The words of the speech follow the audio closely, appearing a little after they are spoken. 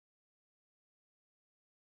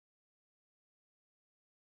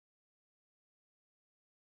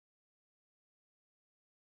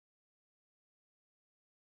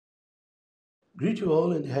Greet you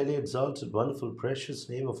all in the highly exalted, wonderful, precious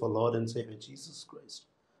name of our Lord and Savior Jesus Christ.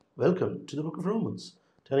 Welcome to the book of Romans.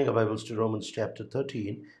 Turning our Bibles to Romans chapter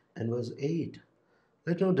 13 and verse 8.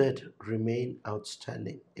 Let no debt remain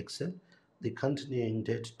outstanding except the continuing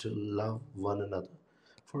debt to love one another.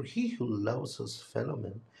 For he who loves his fellow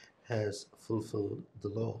man has fulfilled the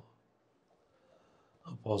law.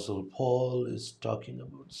 Apostle Paul is talking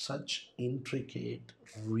about such intricate,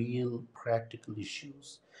 real, practical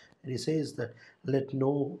issues. And he says that let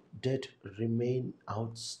no debt remain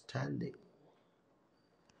outstanding.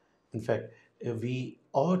 In fact, we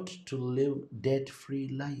ought to live debt free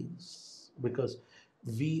lives because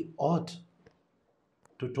we ought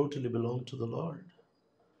to totally belong to the Lord.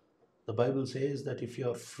 The Bible says that if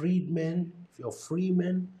you're freedmen, if you're free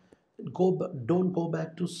men, don't go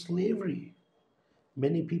back to slavery.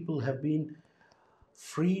 Many people have been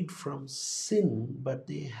freed from sin, but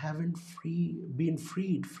they haven't been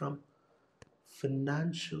freed from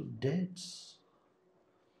financial debts.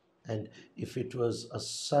 And if it was a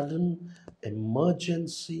sudden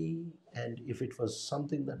emergency, and if it was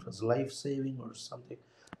something that was life saving or something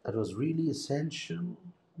that was really essential,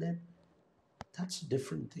 then that's a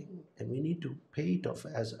different thing. And we need to pay it off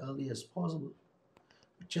as early as possible.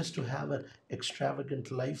 Just to have an extravagant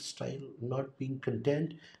lifestyle, not being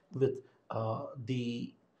content with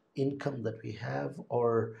the income that we have,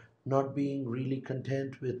 or not being really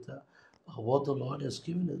content with what the Lord has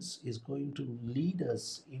given us, is going to lead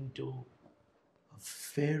us into a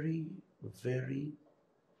very, very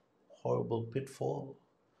horrible pitfall.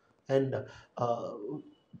 And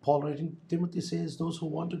Paul writing Timothy says, those who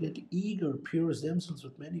want to get eager purge themselves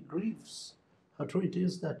with many griefs. How true it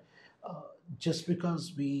is that uh, just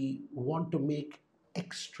because we want to make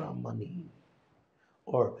extra money,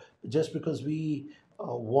 or just because we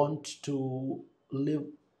want to live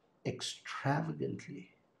extravagantly,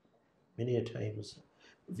 many a times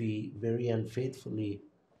we very unfaithfully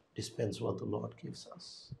dispense what the Lord gives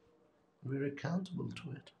us. We're accountable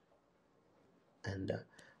to it. And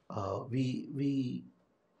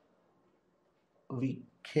we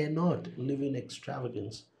cannot live in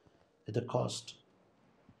extravagance at the cost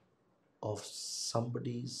of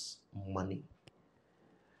somebody's money.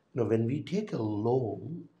 When we take a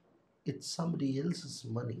loan, it's somebody else's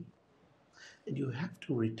money, and you have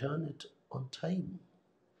to return it on time.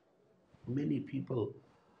 Many people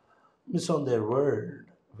miss on their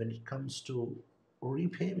word when it comes to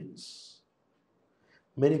repayments.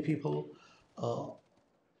 Many people, uh,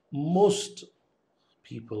 most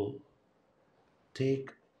people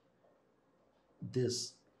take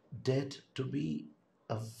this debt to be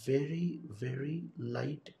a very, very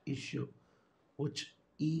light issue, which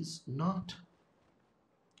is not.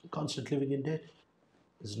 Constant living in debt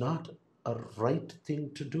is not a right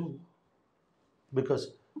thing to do,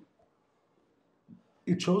 because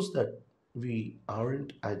it shows that we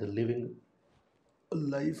aren't either living a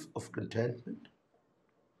life of contentment,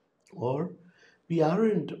 or we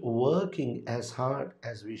aren't working as hard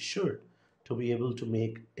as we should to be able to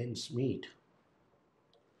make ends meet.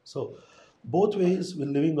 So, both ways we're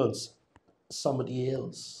living on somebody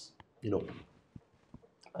else. You know,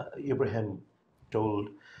 Abraham told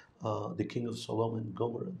the king of Sodom and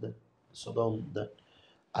Gomorrah, that Sodom, that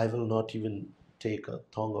I will not even take a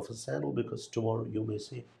thong of a sandal, because tomorrow you may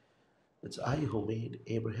say, it's I who made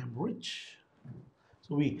Abraham rich.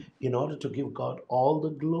 So in order to give God all the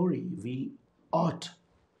glory, we ought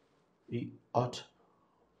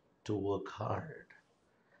to work hard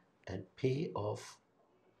and pay off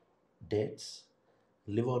debts,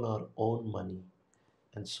 live on our own money,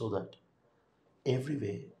 and so that every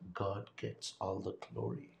way God gets all the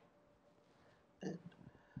glory. And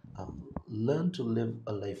learn to live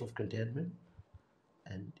a life of contentment.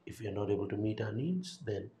 And if we are not able to meet our needs,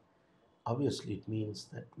 then obviously it means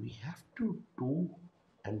that we have to do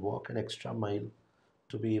and walk an extra mile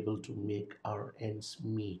to be able to make our ends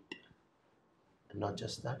meet. And not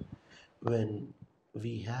just that, when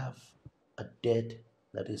we have a debt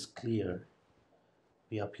that is clear,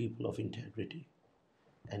 we are people of integrity,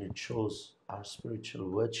 and it shows our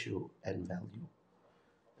spiritual virtue and value.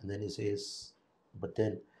 And then he says, but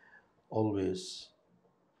then always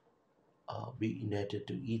be indebted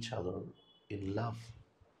to each other in love.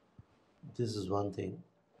 This is one thing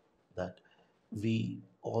that we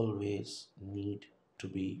always need to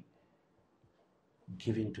be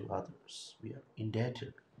giving to others. We are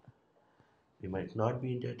indebted. We might not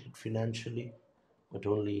be indebted financially, but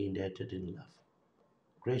only indebted in love.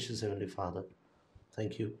 Gracious Heavenly Father,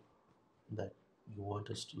 thank you that you want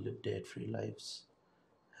us to live debt-free lives.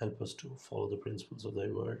 Help us to follow the principles of thy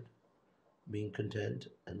word, being content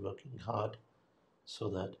and working hard, so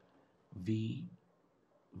that we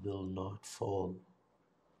will not fall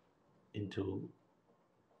into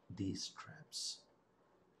these traps.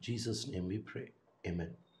 In Jesus' name we pray.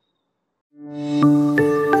 Amen.